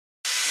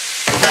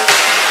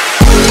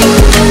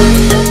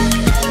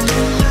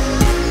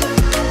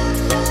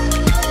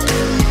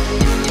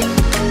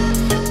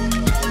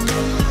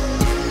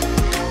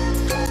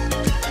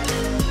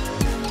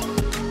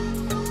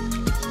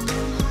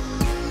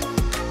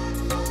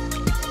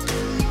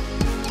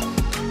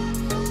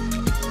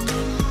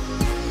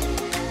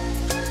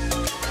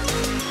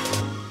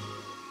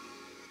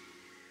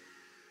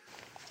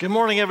Good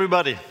morning,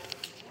 everybody.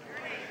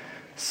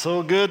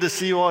 So good to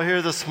see you all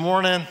here this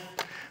morning.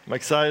 I'm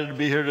excited to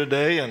be here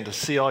today and to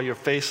see all your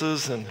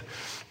faces. And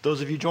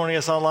those of you joining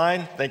us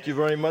online, thank you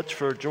very much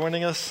for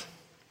joining us.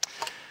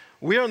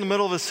 We are in the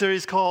middle of a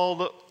series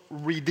called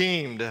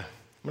Redeemed. I'm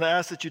going to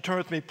ask that you turn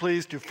with me,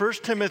 please, to 1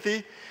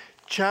 Timothy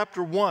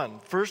chapter 1.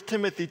 1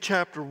 Timothy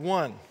chapter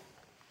 1.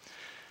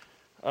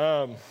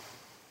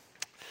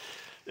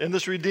 In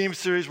this Redeemed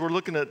series, we're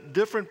looking at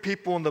different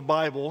people in the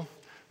Bible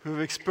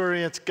who've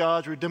experienced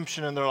God's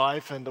redemption in their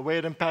life and the way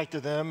it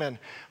impacted them. And,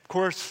 of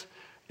course,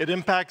 it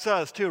impacts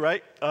us too,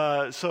 right?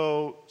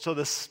 So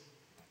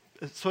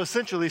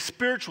essentially,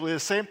 spiritually, the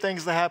same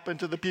things that happen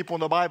to the people in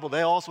the Bible,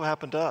 they also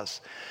happen to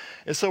us.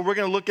 And so we're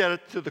going to look at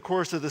it through the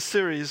course of the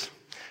series.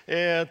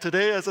 And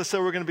today, as I said,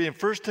 we're going to be in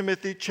 1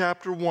 Timothy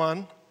chapter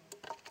 1.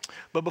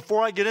 But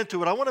before I get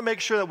into it, I want to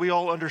make sure that we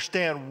all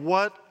understand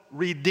what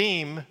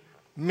redeem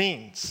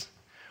means.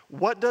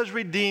 What does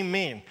redeem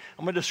mean?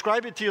 I'm going to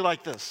describe it to you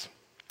like this.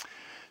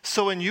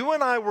 So when you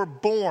and I were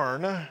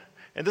born,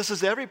 and this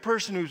is every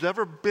person who's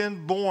ever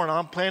been born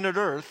on planet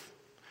Earth,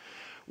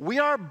 we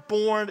are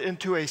born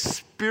into a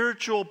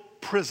spiritual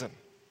prison.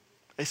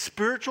 A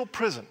spiritual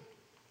prison.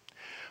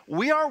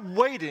 We are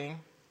waiting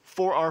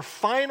for our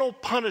final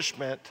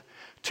punishment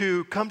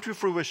to come to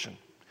fruition,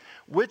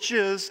 which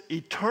is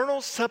eternal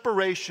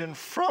separation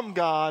from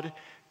God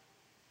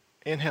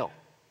in hell.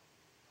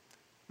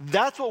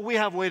 That's what we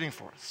have waiting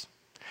for us.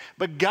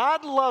 But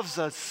God loves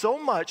us so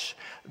much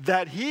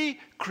that He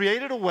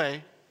created a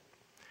way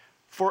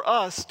for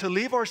us to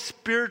leave our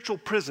spiritual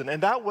prison.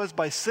 And that was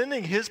by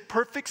sending His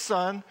perfect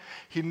Son.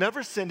 He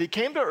never sinned. He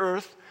came to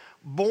earth,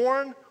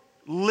 born,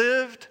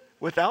 lived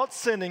without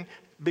sinning.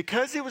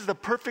 Because He was the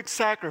perfect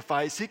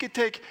sacrifice, He could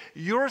take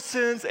your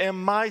sins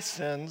and my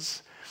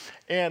sins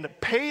and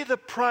pay the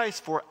price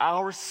for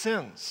our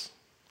sins.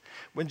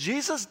 When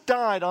Jesus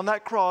died on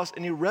that cross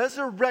and He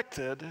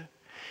resurrected,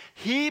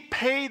 He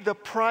paid the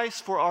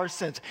price for our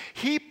sins.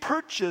 He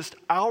purchased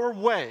our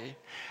way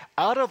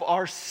out of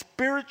our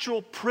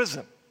spiritual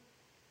prison.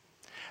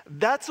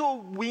 That's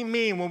what we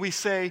mean when we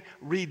say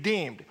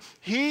redeemed.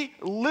 He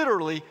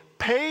literally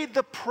paid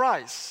the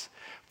price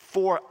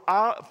for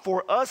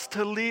us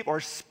to leave our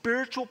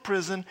spiritual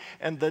prison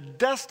and the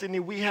destiny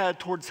we had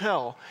towards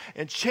hell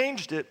and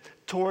changed it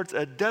towards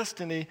a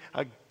destiny,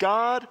 a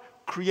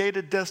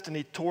God-created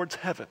destiny towards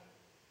heaven.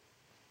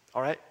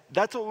 All right?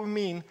 That's what we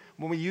mean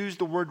when we use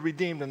the word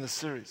redeemed in this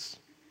series.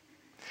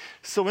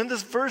 So in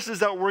these verses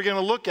that we're going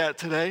to look at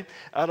today,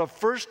 out of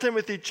 1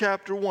 Timothy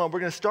chapter 1, we're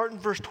going to start in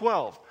verse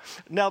 12.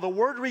 Now, the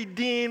word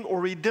redeemed or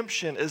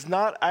redemption is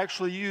not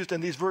actually used in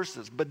these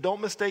verses, but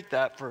don't mistake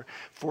that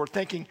for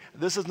thinking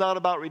this is not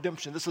about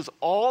redemption. This is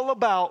all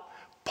about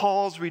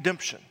Paul's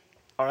redemption.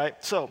 All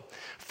right? So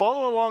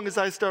follow along as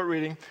I start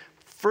reading.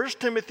 1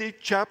 Timothy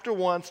chapter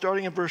 1,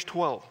 starting in verse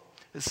 12.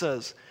 It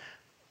says,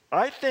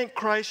 I thank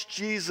Christ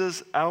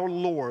Jesus our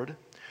Lord,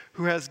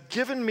 who has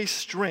given me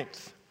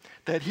strength,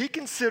 that He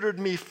considered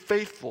me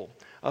faithful,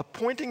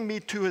 appointing me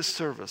to His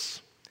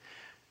service.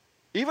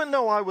 Even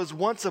though I was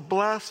once a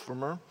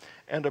blasphemer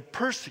and a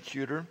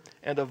persecutor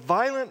and a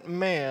violent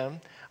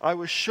man, I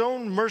was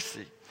shown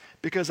mercy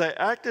because I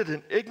acted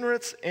in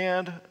ignorance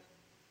and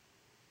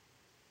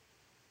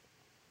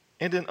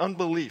in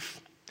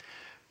unbelief.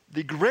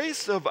 The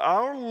grace of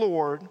our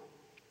Lord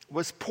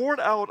was poured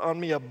out on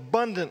me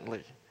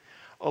abundantly,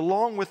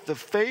 along with the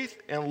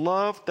faith and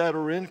love that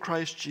are in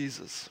Christ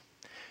Jesus.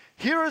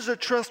 Here is a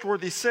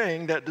trustworthy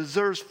saying that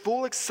deserves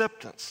full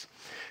acceptance.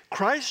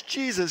 Christ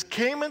Jesus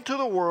came into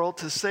the world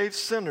to save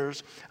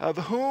sinners, of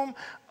whom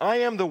I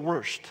am the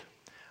worst.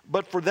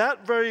 But for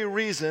that very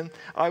reason,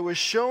 I was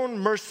shown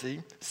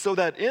mercy, so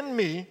that in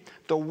me,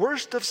 the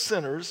worst of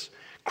sinners,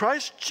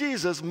 Christ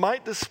Jesus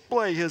might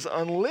display His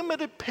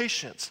unlimited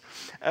patience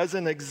as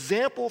an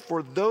example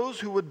for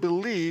those who would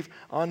believe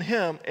on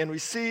Him and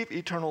receive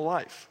eternal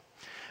life.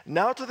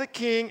 Now to the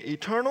King,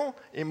 eternal,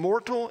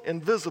 immortal,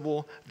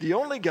 invisible, the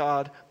only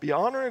God, be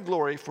honor and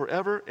glory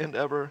forever and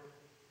ever.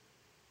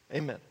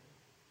 Amen.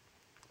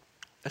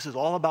 This is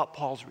all about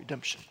Paul's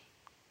redemption.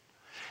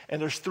 And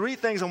there's three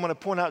things I want to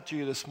point out to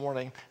you this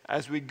morning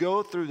as we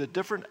go through the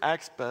different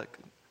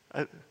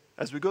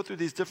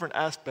these different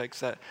aspects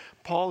that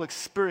Paul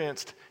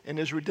experienced in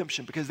his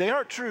redemption, because they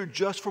aren't true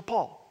just for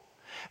Paul.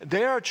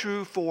 They are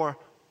true for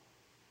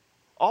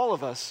all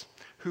of us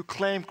who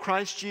claim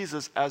Christ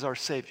Jesus as our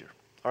Savior.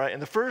 All right,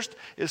 and the first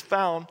is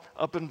found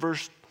up in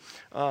verse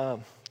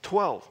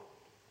 12.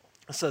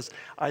 It says,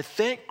 I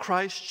thank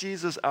Christ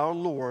Jesus our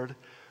Lord,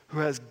 who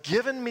has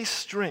given me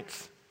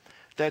strength,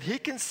 that He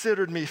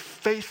considered me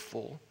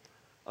faithful,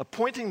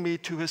 appointing me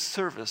to His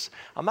service.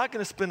 I'm not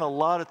going to spend a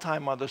lot of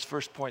time on this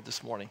first point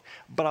this morning,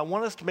 but I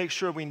want us to make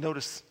sure we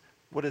notice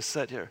what is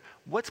said here.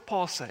 What's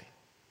Paul say?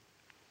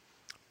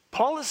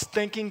 Paul is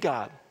thanking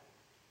God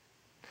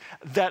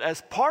that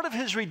as part of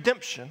his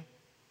redemption,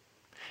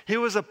 he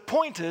was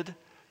appointed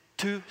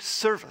to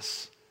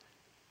service.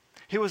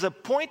 He was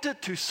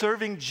appointed to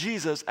serving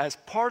Jesus as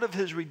part of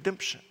his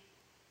redemption.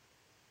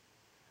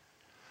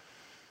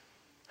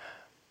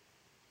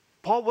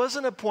 Paul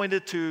wasn't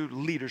appointed to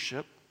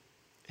leadership.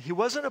 He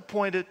wasn't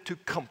appointed to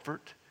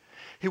comfort.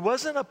 He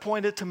wasn't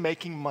appointed to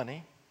making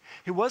money.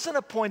 He wasn't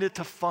appointed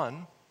to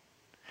fun.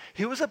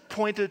 He was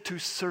appointed to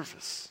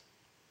service.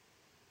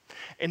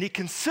 And he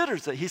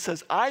considers it, he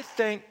says, I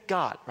thank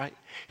God, right?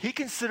 He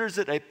considers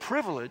it a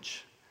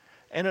privilege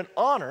and an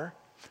honor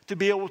to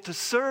be able to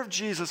serve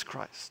Jesus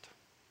Christ.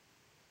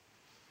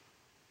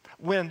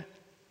 When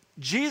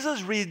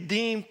Jesus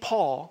redeemed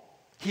Paul,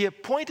 he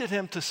appointed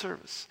him to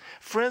service.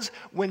 Friends,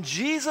 when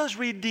Jesus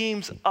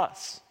redeems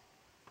us,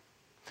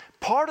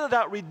 part of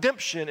that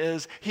redemption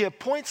is he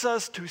appoints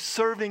us to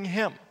serving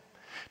him,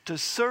 to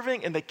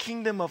serving in the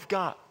kingdom of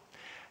God.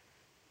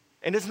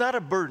 And it's not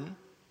a burden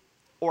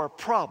or a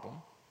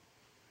problem.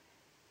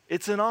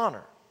 It's an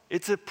honor.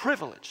 It's a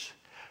privilege.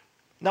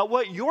 Now,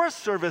 what your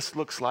service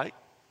looks like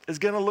is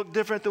going to look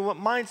different than what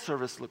my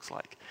service looks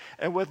like.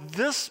 And what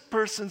this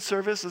person's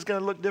service is going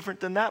to look different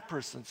than that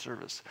person's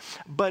service.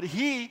 But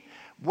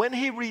when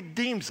he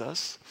redeems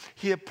us,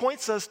 he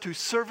appoints us to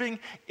serving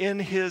in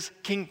his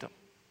kingdom.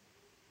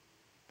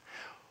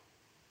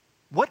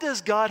 What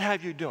does God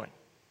have you doing?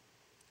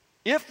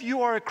 If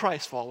you are a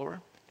Christ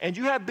follower and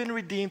you have been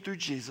redeemed through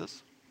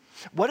Jesus,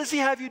 what does he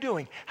have you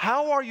doing?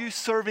 How are you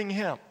serving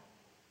him?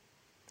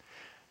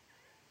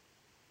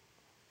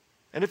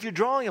 And if you're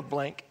drawing a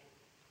blank,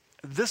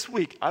 this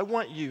week I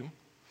want you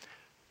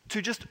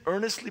to just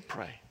earnestly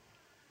pray.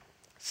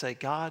 Say,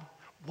 God,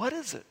 what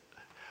is it?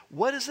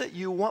 What is it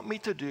you want me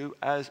to do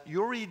as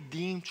your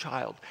redeemed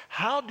child?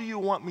 How do you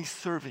want me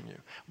serving you?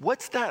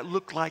 What's that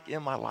look like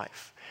in my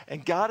life?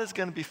 And God is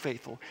going to be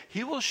faithful.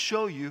 He will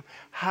show you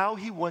how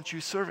he wants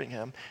you serving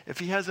him. If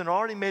he hasn't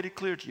already made it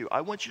clear to you,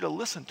 I want you to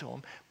listen to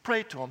him,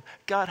 pray to him.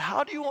 God,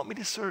 how do you want me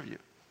to serve you?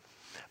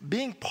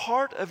 Being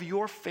part of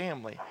your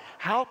family,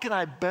 how can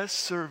I best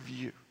serve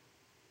you?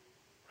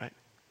 Right?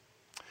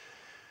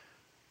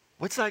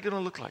 What's that going to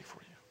look like for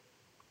you?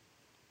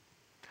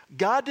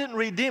 God didn't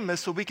redeem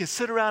us so we can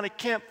sit around a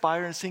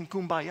campfire and sing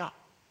Kumbaya,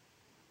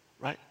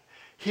 right?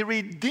 He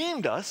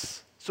redeemed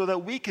us so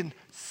that we can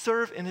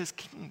serve in his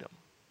kingdom.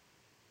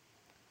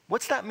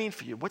 What's that mean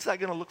for you? What's that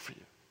going to look for you?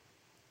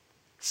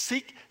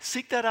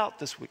 Seek that out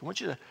this week. I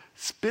want you to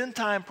spend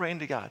time praying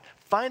to God.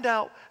 Find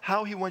out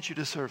how he wants you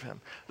to serve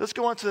him. Let's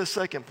go on to the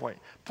second point.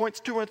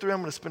 Points 2 and 3 I'm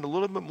going to spend a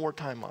little bit more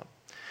time on.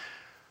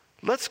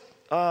 Let's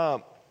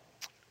go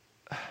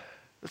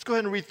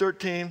ahead and read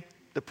 13.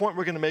 The point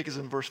we're going to make is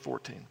in verse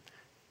 14.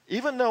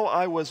 Even though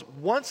I was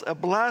once a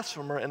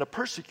blasphemer and a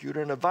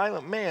persecutor and a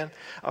violent man,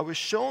 I was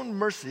shown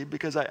mercy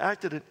because I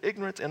acted in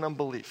ignorance and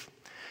unbelief.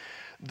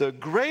 The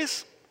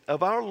grace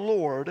of our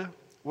Lord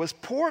was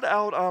poured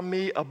out on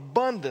me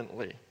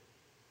abundantly,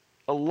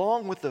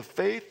 along with the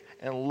faith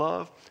and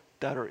love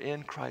that are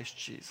in Christ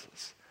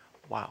Jesus.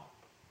 Wow.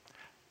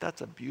 That's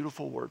a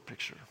beautiful word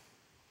picture.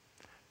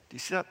 Do you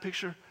see that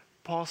picture?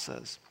 Paul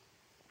says,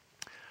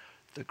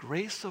 the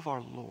grace of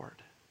our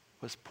Lord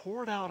was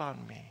poured out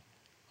on me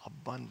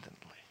abundantly.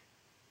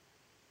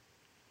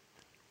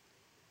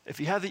 If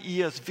you have the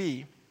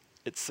ESV,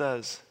 it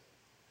says,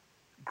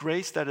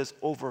 grace that is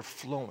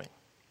overflowing.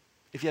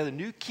 If you have the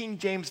New King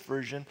James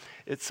Version,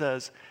 it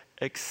says,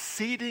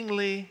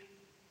 exceedingly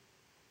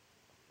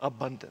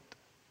abundant.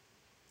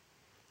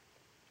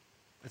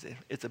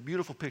 It's a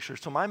beautiful picture.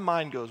 So my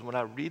mind goes, when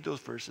I read those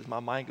verses, my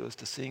mind goes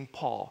to seeing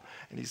Paul,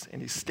 and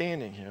he's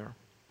standing here,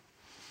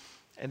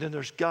 and then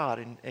there's God,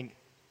 and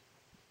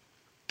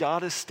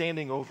God is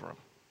standing over him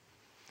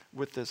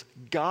with this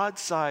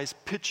God-sized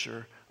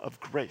picture of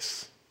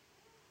grace.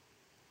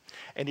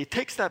 And he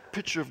takes that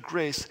picture of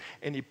grace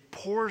and he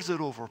pours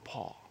it over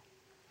Paul.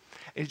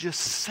 And he just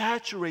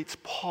saturates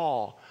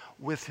Paul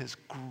with his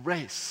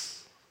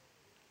grace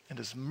and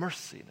his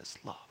mercy and his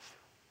love.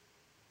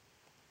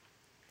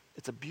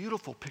 It's a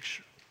beautiful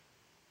picture.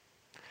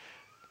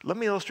 Let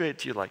me illustrate it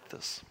to you like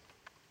this.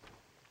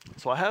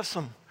 So I have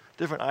some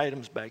different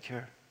items back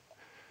here.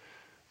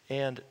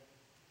 And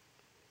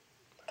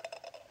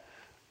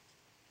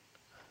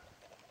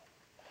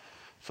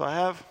so I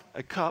have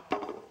a cup.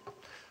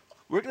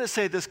 We're going to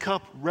say this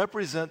cup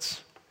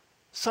represents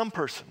some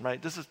person,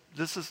 right? This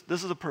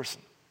is a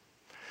person.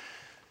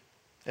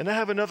 And I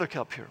have another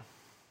cup here.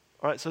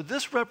 All right, so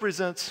this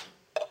represents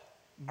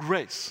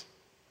grace.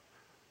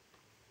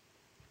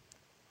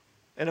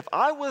 And if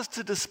I was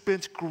to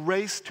dispense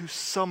grace to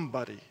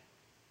somebody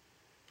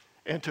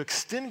and to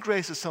extend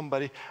grace to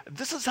somebody,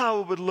 this is how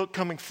it would look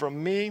coming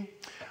from me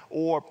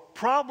or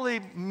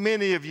probably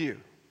many of you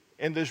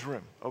in this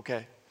room,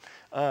 okay?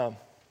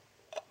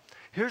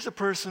 Here's a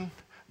person.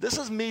 This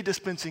is me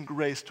dispensing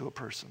grace to a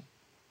person.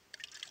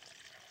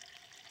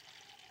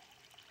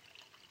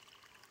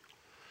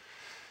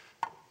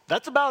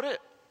 That's about it,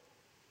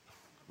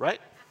 right?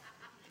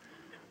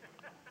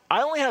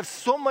 I only have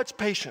so much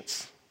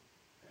patience.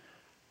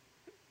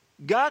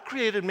 God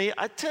created me.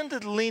 I tend to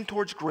lean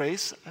towards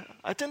grace.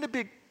 I tend to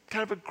be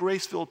kind of a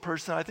grace-filled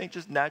person. I think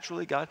just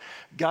naturally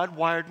God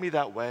wired me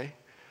that way.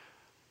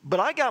 But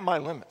I got my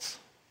limits.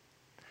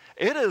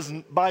 It is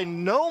by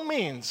no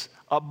means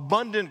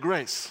abundant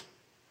grace,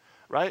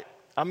 right?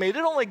 I mean, it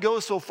only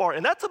goes so far,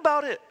 and that's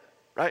about it,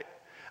 right?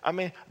 I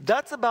mean,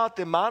 that's about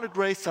the amount of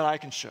grace that I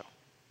can show.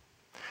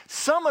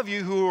 Some of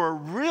you who are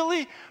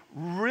really,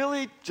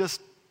 really just,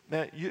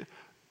 man,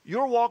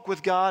 your walk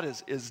with God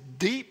is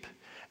deep,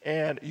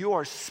 and you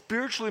are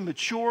spiritually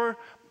mature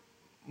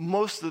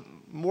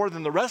more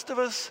than the rest of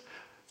us.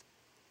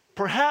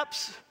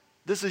 Perhaps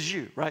this is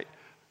you, right?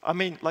 I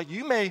mean, like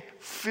you may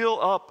fill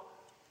up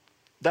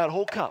that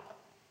whole cup,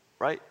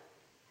 right?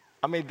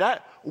 I mean,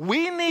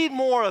 we need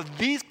more of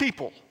these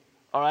people,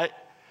 all right?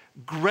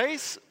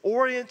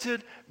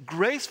 Grace-oriented,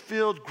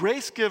 grace-filled,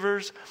 grace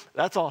givers.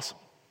 That's awesome,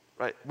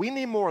 right? We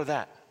need more of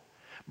that.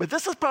 But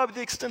this is probably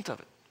the extent of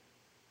it,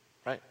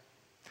 right?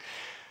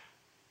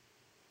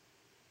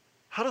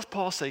 How does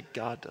Paul say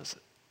God does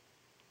it?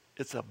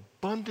 It's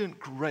abundant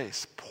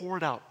grace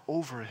poured out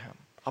over him.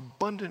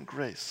 Abundant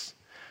grace.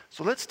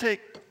 So let's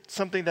take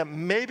something that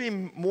maybe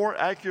more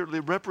accurately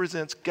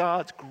represents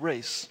God's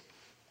grace.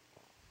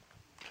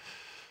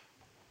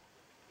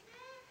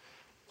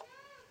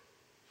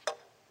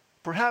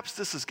 Perhaps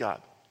this is God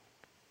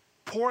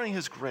pouring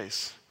his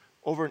grace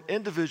over an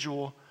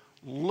individual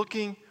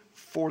looking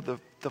for the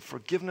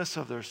forgiveness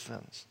of their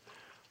sins,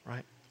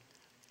 right?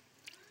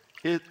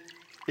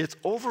 It's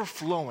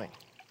overflowing,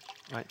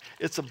 right?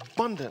 It's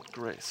abundant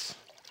grace.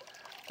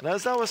 And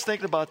as I was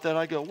thinking about that,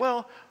 I go,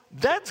 well,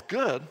 that's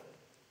good.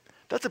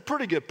 That's a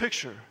pretty good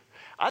picture.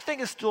 I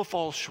think it still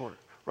falls short,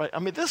 right? I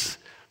mean, this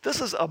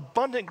is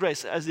abundant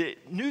grace. As the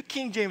New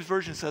King James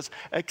Version says,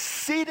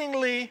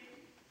 exceedingly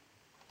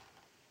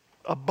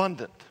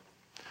abundant.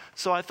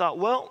 So I thought,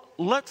 well,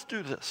 let's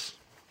do this.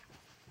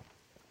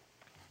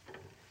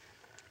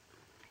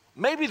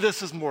 Maybe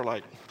this is more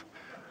like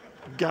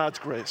God's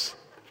grace.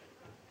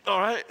 All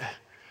right?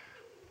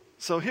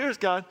 So here's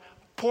God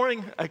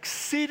pouring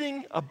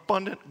exceeding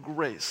abundant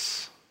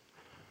grace.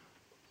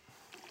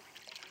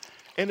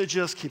 And it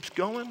just keeps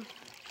going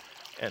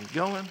and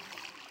going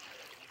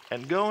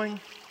and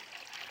going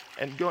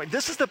and going.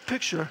 This is the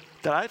picture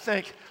that I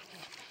think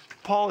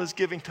Paul is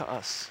giving to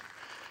us.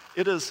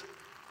 It is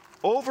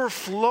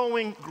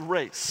overflowing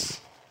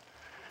grace.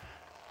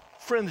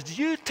 Friends, do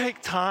you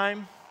take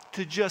time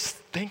to just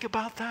think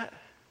about that?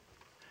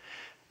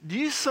 Do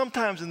you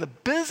sometimes, in the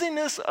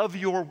busyness of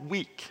your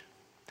week,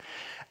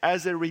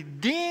 as a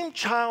redeemed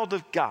child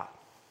of God,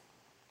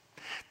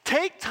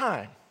 take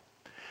time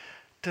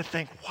to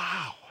think,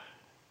 wow,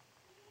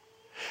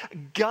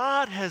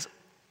 God has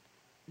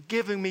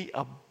given me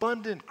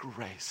abundant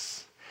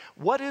grace.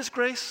 What is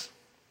grace?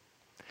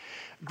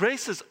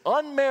 Grace is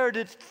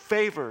unmerited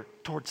favor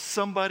towards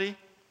somebody.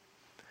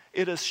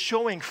 It is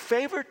showing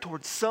favor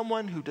towards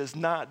someone who does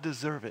not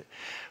deserve it.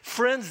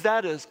 Friends,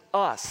 that is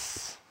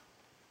us.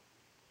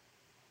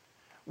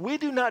 We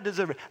do not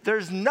deserve it.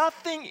 There's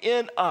nothing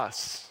in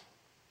us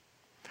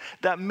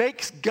that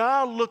makes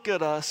God look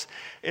at us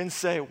and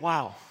say,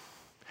 wow,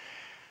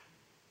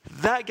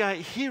 that guy,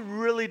 he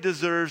really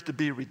deserves to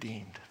be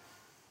redeemed.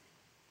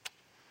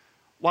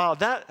 Wow,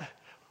 that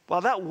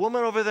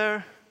woman over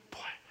there, boy,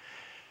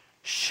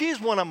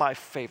 she's one of my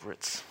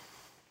favorites.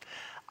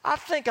 I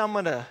think I'm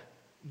going to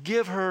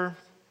give her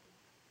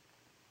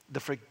the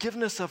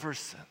forgiveness of her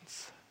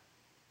sins.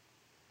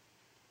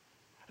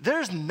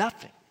 There's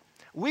nothing.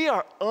 We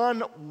are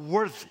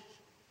unworthy.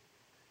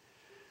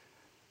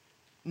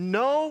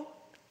 No,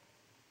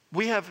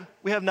 we have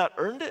not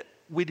earned it.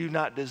 We do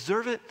not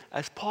deserve it.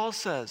 As Paul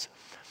says,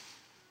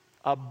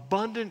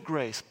 abundant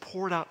grace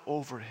poured out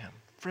over him.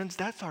 Friends,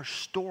 that's our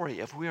story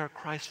if we are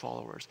Christ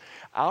followers.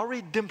 Our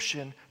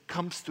redemption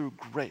comes through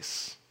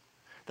grace.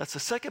 That's the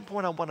second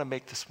point I want to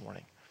make this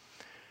morning.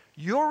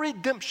 Your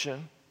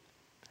redemption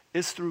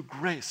is through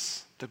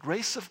grace, the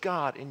grace of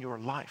God in your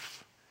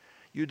life.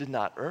 You did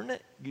not earn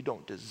it. You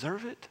don't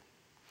deserve it.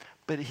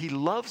 But he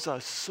loves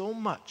us so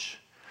much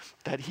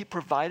that he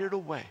provided a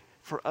way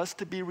for us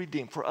to be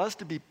redeemed, for us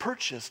to be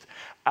purchased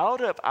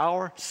out of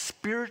our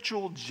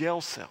spiritual jail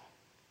cell.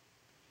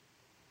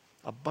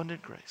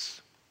 Abundant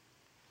grace.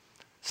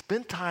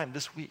 Spend time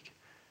this week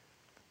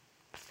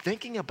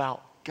thinking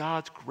about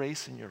God's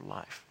grace in your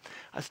life.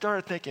 I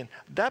started thinking,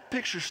 that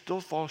picture still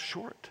falls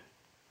short,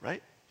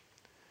 right?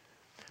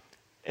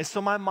 And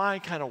so my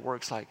mind kind of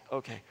works like,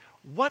 okay,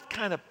 what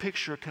kind of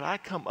picture could I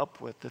come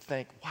up with to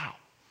think, wow,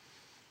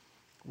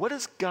 what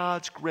has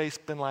God's grace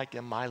been like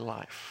in my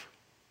life?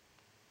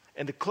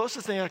 And the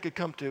closest thing I could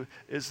come to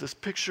is this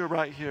picture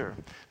right here.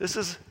 This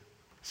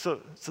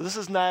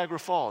is Niagara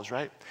Falls,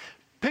 right?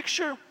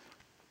 Picture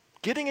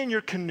getting in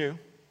your canoe,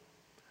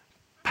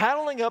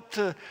 paddling up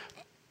to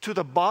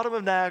the bottom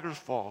of Niagara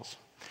Falls,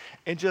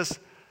 and just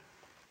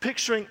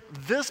picturing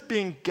this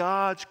being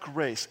God's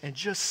grace and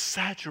just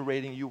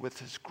saturating you with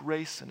his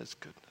grace and his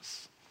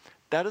goodness.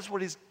 That is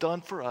what he's done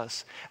for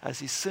us as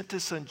he sent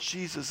his son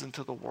Jesus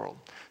into the world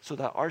so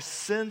that our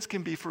sins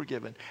can be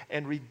forgiven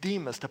and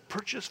redeem us to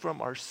purchase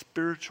from our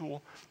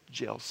spiritual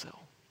jail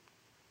cell.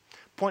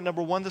 Point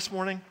number one this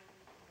morning,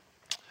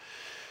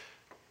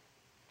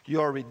 you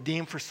are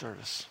redeemed for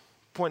service.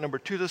 Point number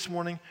two this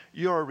morning,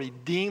 you are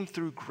redeemed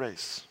through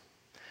grace.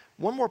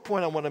 One more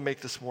point I want to make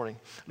this morning.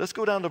 Let's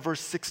go down to verse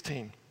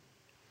 16.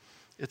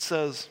 It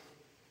says,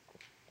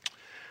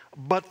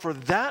 "But for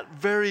that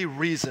very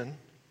reason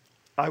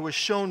I was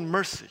shown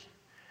mercy,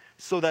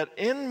 so that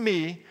in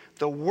me,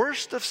 the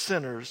worst of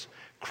sinners,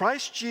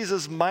 Christ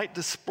Jesus might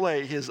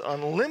display his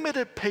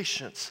unlimited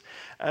patience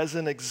as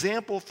an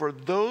example for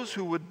those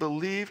who would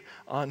believe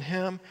on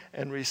him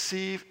and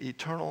receive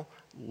eternal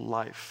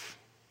life."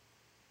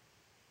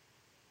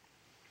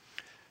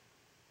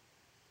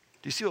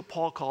 Do you see what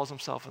Paul calls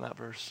himself in that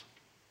verse?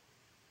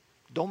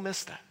 Don't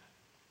miss that.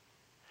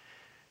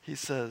 He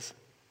says,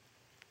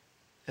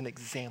 an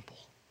example.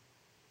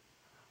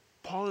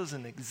 Paul is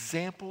an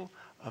example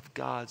of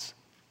God's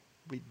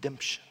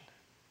redemption.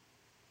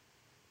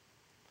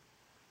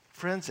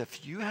 Friends,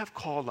 if you have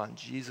called on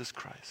Jesus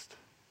Christ,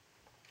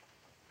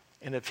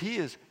 and if he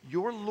is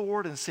your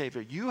Lord and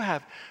Savior, you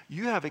have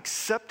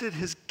accepted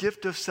his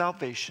gift of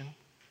salvation,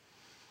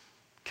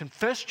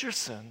 confessed your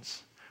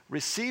sins,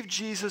 received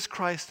Jesus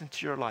Christ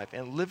into your life,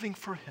 and living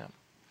for him,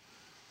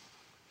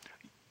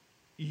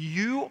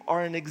 you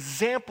are an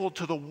example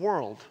to the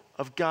world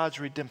of God's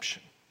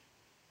redemption.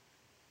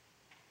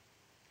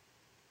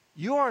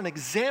 You are an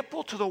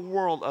example to the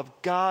world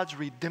of God's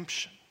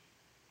redemption.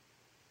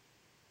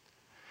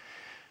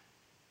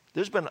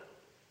 There's been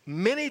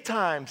many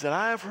times that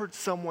I have heard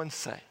someone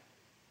say,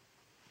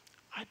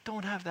 "I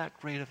don't have that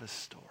great of a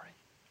story.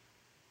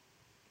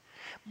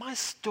 My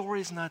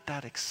story's not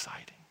that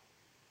exciting."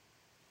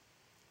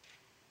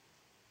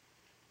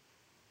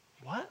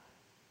 What?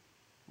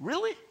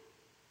 Really?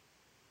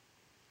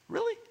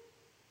 Really?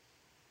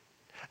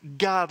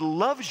 God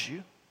loves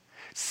you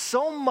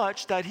so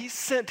much that he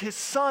sent his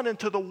son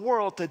into the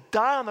world to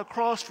die on the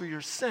cross for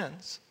your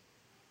sins.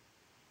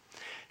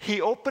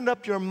 He opened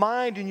up your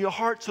mind and your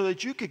heart so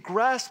that you could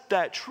grasp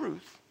that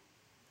truth.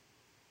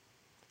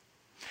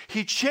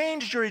 He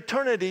changed your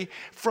eternity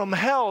from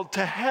hell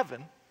to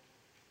heaven.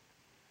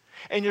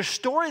 And your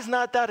story is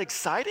not that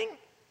exciting?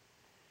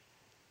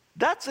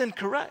 That's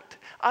incorrect.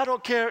 I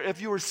don't care if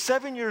you were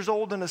 7 years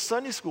old in a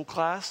Sunday school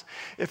class,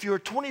 if you were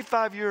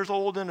 25 years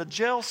old in a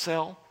jail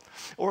cell,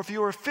 or if you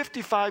were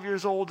 55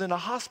 years old in a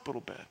hospital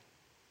bed.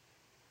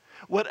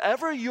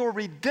 Whatever your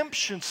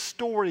redemption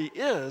story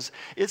is,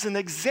 it's an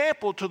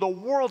example to the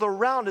world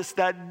around us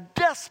that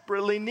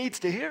desperately needs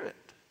to hear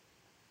it.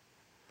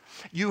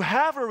 You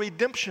have a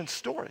redemption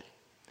story.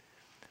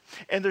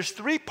 And there's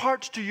three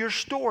parts to your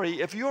story.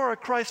 If you are a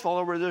Christ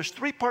follower, there's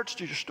three parts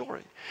to your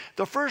story.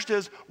 The first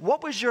is,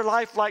 what was your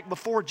life like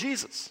before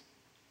Jesus?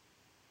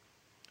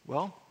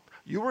 Well,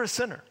 you were a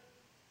sinner.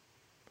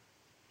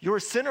 You were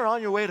a sinner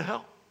on your way to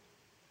hell.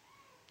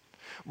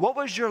 What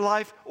was your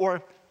life,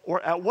 or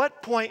at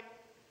what point,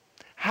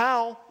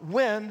 how,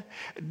 when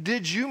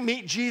did you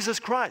meet Jesus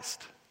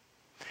Christ?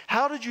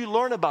 How did you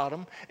learn about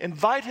him,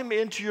 invite him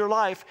into your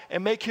life,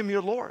 and make him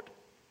your Lord?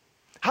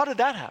 How did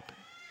that happen?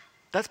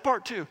 That's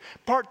part two.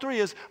 Part three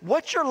is,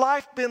 what's your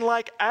life been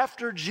like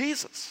after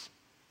Jesus?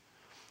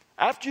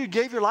 After you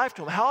gave your life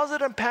to him, how has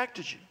it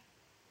impacted you?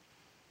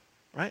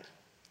 Right?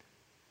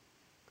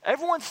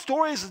 Everyone's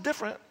story is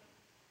different.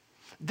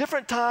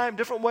 Different time,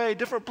 different way,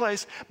 different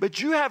place. But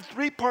you have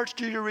three parts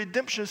to your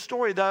redemption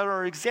story that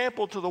are an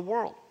example to the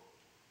world.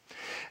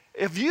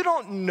 If you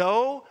don't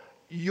know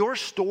your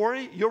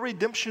story, your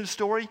redemption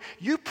story,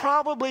 you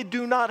probably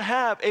do not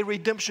have a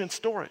redemption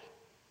story.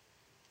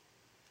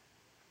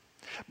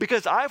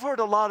 Because I've heard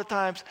a lot of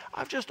times,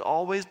 I've just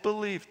always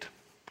believed.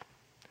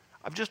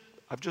 I've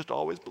just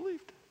always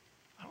believed.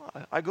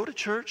 I go to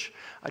church.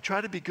 I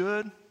try to be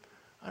good.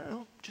 I don't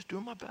know, just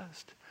doing my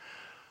best.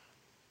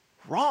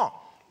 Wrong.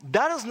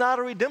 That is not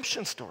a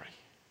redemption story.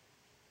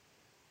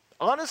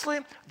 Honestly,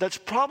 that's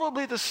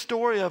probably the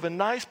story of a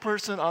nice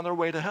person on their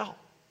way to hell.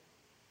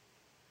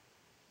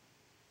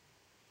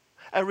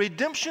 A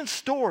redemption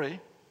story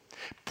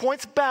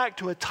points back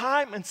to a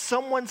time in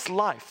someone's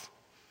life.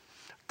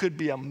 Could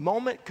be a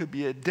moment, could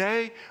be a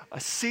day, a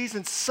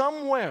season,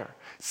 somewhere,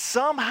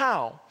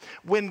 somehow,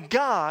 when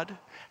God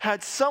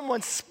had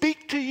someone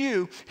speak to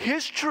you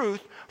his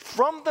truth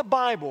from the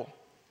Bible,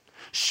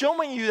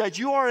 showing you that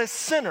you are a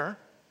sinner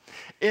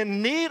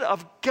in need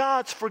of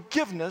God's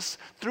forgiveness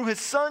through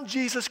his son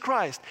Jesus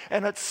Christ.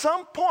 And at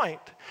some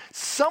point,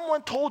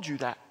 someone told you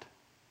that.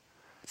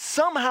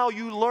 Somehow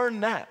you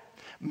learned that.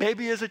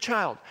 Maybe as a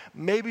child,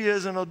 maybe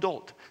as an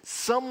adult.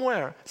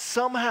 Somewhere,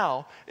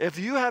 somehow, if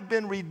you have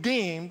been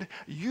redeemed,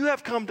 you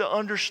have come to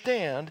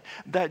understand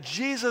that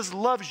Jesus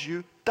loves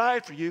you,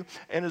 died for you,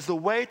 and is the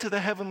way to the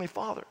Heavenly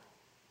Father.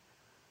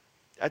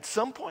 At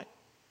some point,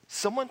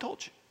 someone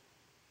told you.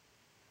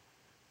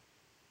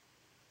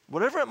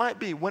 Whatever it might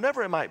be,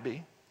 whenever it might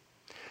be,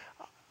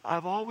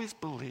 I've always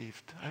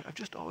believed. I've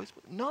just always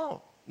believed.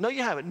 No,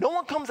 you haven't. No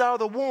one comes out of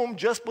the womb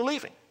just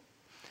believing.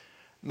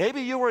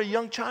 Maybe you were a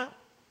young child.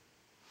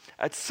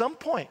 At some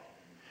point,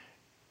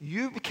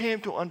 you became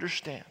to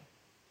understand.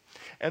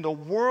 And the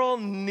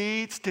world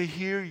needs to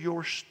hear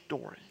your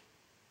story.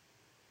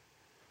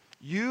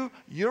 Your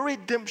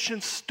redemption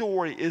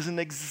story is an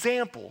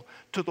example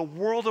to the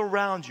world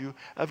around you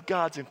of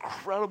God's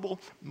incredible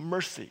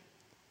mercy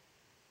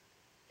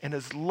and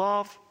his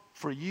love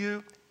for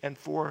you and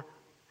for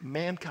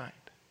mankind.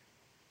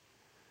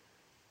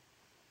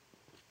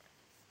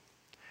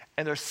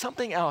 And there's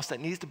something else that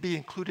needs to be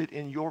included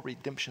in your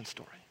redemption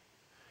story,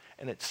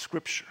 and it's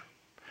Scripture.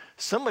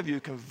 Some of you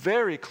can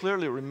very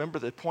clearly remember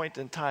the point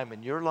in time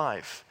in your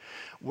life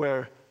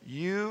where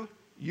you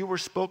were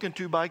spoken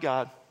to by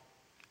God,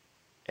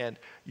 and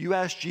you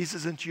asked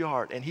Jesus into your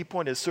heart, and he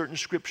pointed certain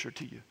Scripture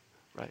to you,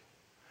 right?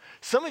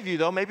 Some of you,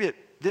 though, maybe it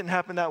didn't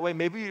happen that way.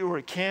 Maybe you were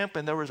at camp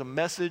and there was a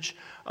message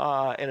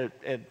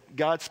and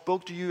God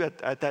spoke to you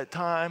at that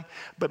time,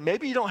 but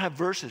maybe you don't have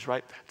verses,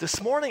 right?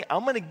 This morning,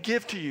 I'm going to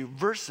give to you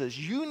verses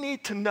you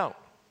need to know.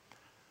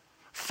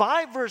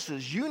 5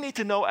 verses you need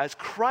to know as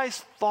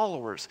Christ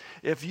followers.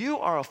 If you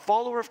are a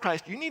follower of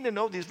Christ, you need to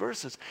know these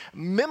verses.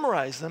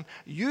 Memorize them.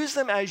 Use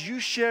them as you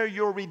share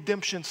your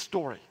redemption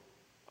story,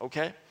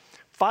 okay?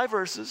 5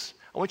 verses.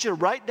 I want you to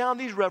write down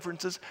these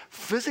references,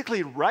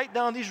 physically write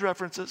down these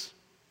references,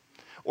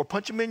 or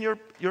punch them in your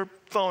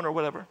phone or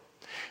whatever.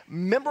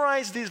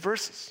 Memorize these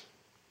verses.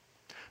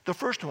 The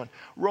first one,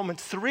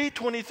 Romans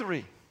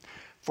 3:23.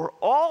 For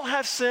all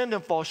have sinned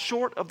and fall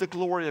short of the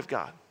glory of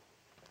God.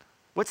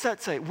 What's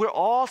that say? We're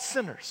all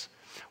sinners.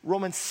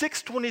 Romans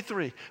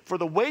 6:23. For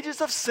the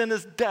wages of sin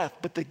is death,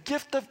 but the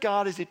gift of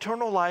God is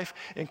eternal life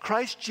in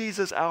Christ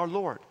Jesus our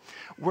Lord.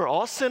 We're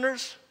all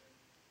sinners.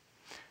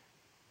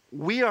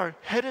 We are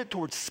headed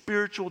towards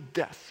spiritual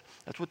death.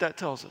 That's what that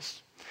tells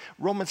us.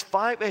 Romans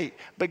 5:8,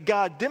 but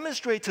God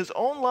demonstrates his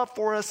own love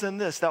for us in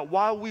this, that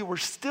while we were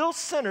still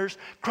sinners,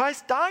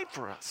 Christ died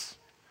for us.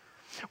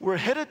 We're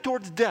headed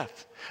towards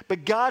death,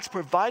 but God's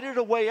provided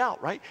a way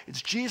out, right?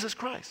 It's Jesus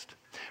Christ.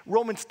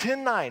 Romans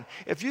 10:9,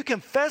 if you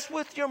confess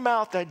with your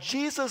mouth that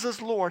Jesus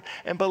is Lord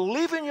and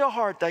believe in your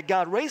heart that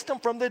God raised him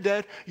from the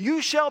dead,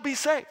 you shall be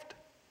saved.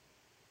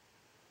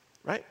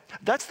 Right?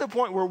 That's the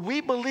point where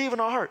we believe in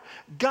our heart.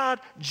 God,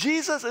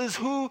 Jesus is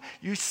who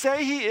you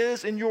say he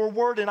is in your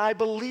word, and I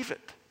believe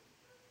it.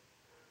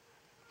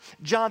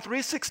 John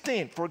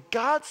 3:16, for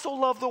God so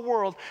loved the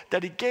world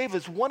that he gave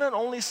his one and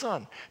only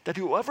Son, that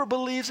whoever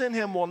believes in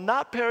him will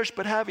not perish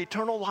but have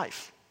eternal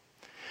life.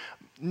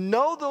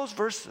 Know those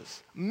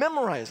verses.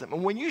 Memorize them.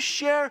 And when you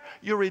share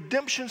your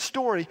redemption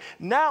story,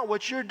 now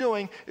what you're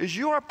doing is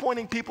you are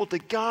pointing people to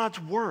God's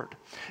word.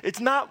 It's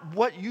not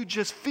what you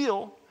just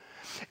feel.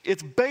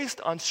 It's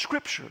based on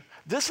Scripture.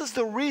 This is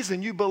the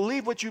reason you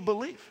believe what you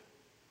believe.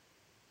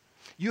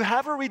 You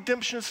have a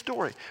redemption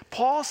story.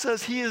 Paul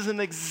says he is an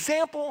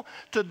example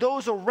to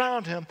those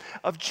around him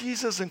of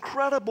Jesus'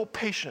 incredible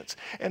patience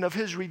and of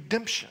his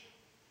redemption.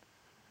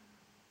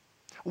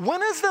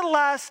 When is the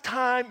last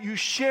time you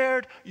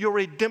shared your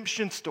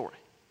redemption story?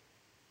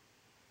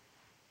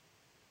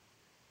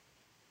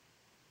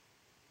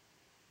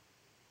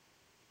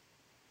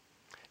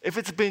 If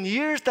it's been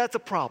years, that's a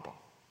problem.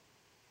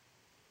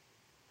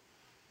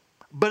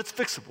 But it's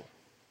fixable,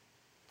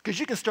 because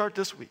you can start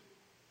this week.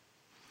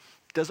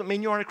 Doesn't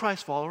mean you aren't a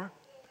Christ follower.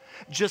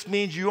 Just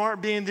means you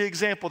aren't being the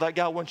example that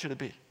God wants you to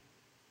be.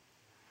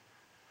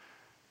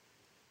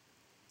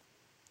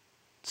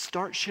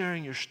 Start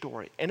sharing your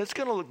story. And it's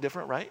going to look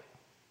different, right?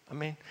 I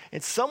mean,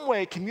 in some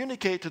way,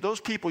 communicate to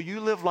those people you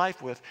live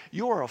life with,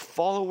 you are a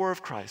follower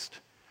of Christ.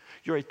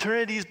 Your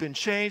eternity has been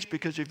changed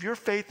because of your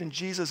faith in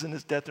Jesus and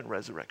his death and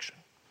resurrection.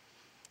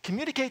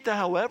 Communicate that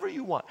however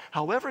you want,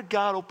 however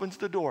God opens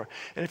the door.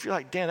 And if you're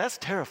like, Dan, that's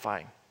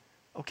terrifying,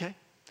 okay?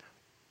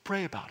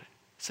 Pray about it.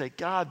 Say,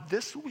 God,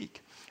 this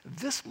week,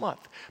 this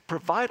month,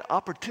 provide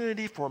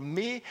opportunity for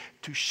me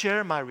to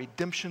share my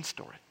redemption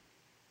story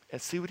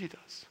and see what he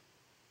does.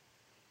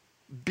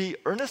 Be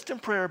earnest in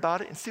prayer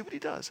about it and see what he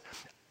does.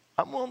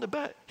 I'm willing to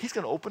bet he's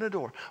going to open a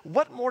door.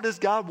 What more does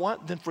God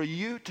want than for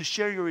you to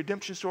share your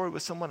redemption story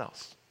with someone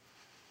else?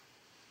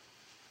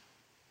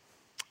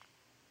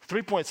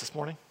 3 points this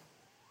morning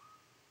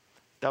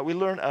that we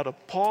learned out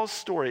of Paul's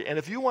story. And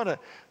if you want to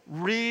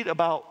read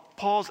about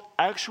Paul's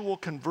actual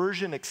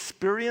conversion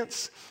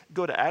experience,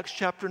 go to Acts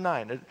chapter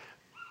 9.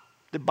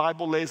 The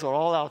Bible lays it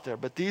all out there,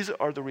 but these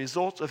are the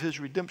results of his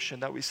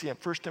redemption that we see in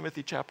 1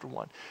 Timothy chapter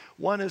 1.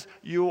 1 is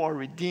you are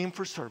redeemed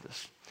for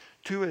service.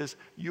 2 is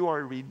you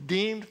are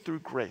redeemed through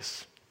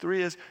grace.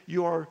 3 is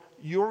your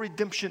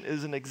redemption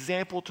is an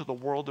example to the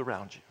world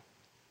around you.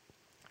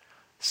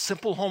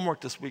 Simple homework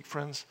this week,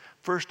 friends.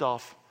 First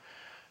off,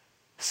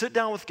 sit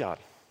down with God.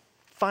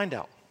 Find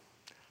out,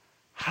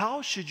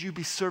 how should you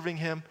be serving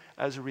him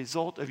as a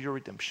result of your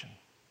redemption?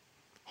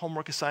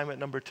 Homework assignment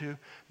number 2,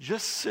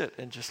 just sit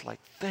and just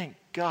thank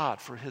God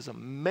for his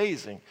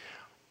amazing,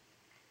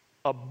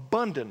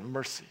 abundant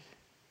mercy.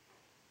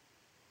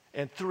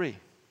 And 3,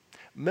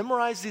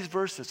 memorize these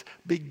verses.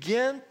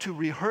 Begin to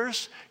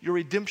rehearse your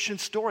redemption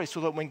story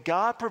so that when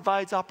God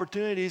provides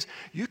opportunities,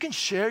 you can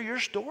share your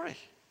story.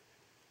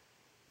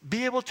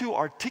 Be able to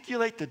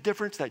articulate the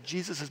difference that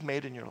Jesus has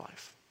made in your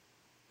life.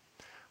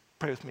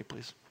 Pray with me,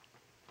 please.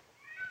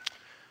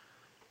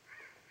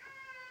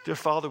 Dear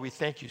Father, we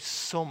thank you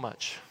so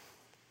much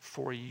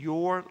for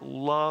your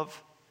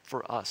love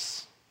for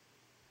us.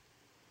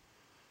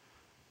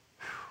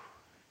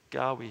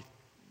 God, we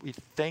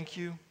thank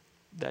you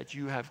that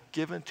you have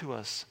given to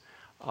us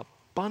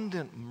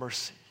abundant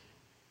mercy,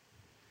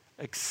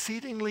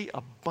 exceedingly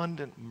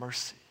abundant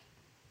mercy.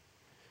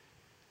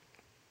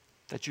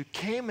 That you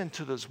came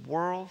into this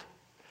world,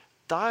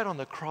 died on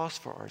the cross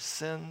for our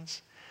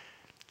sins,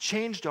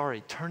 changed our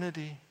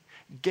eternity,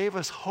 gave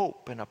us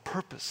hope and a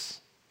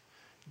purpose,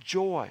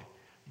 joy,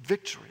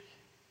 victory.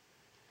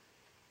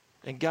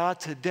 And God,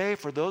 today,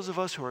 for those of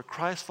us who are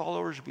Christ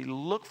followers, we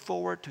look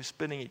forward to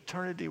spending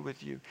eternity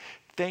with you.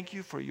 Thank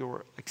you for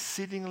your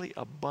exceedingly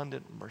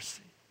abundant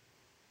mercy.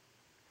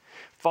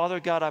 Father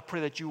God, I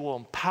pray that you will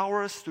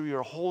empower us through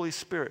your Holy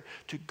Spirit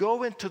to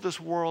go into this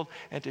world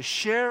and to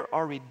share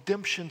our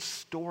redemption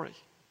story.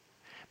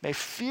 May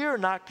fear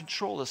not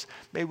control us.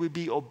 May we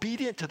be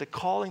obedient to the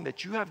calling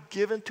that you have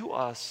given to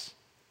us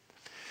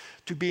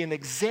to be an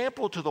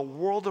example to the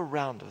world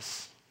around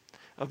us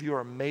of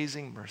your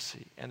amazing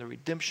mercy and the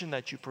redemption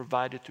that you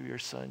provided through your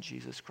Son,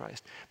 Jesus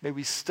Christ. May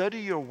we study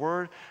your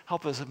word,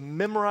 help us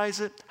memorize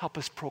it, help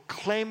us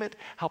proclaim it,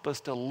 help us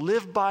to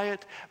live by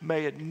it.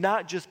 May it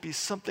not just be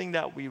something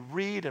that we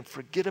read and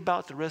forget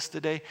about the rest of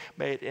the day.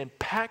 May it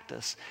impact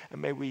us,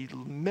 and may we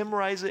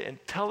memorize it and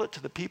tell it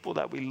to the people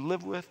that we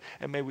live with,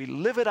 and may we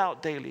live it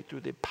out daily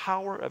through the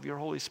power of your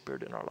Holy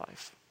Spirit in our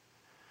life.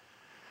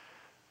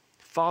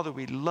 Father,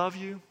 we love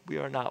you. We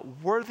are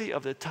not worthy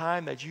of the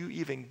time that you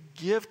even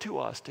give to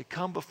us to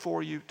come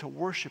before you to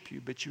worship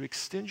you, but you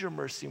extend your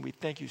mercy, and we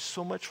thank you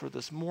so much for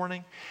this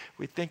morning.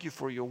 We thank you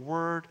for your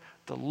word,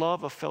 the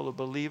love of fellow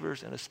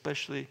believers, and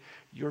especially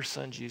your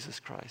Son, Jesus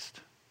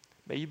Christ.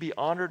 May you be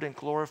honored and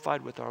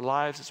glorified with our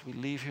lives as we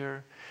leave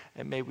here,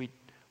 and may we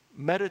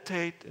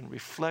meditate and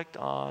reflect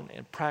on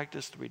and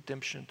practice the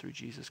redemption through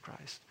Jesus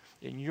Christ.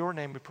 In your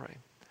name we pray.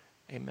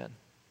 Amen.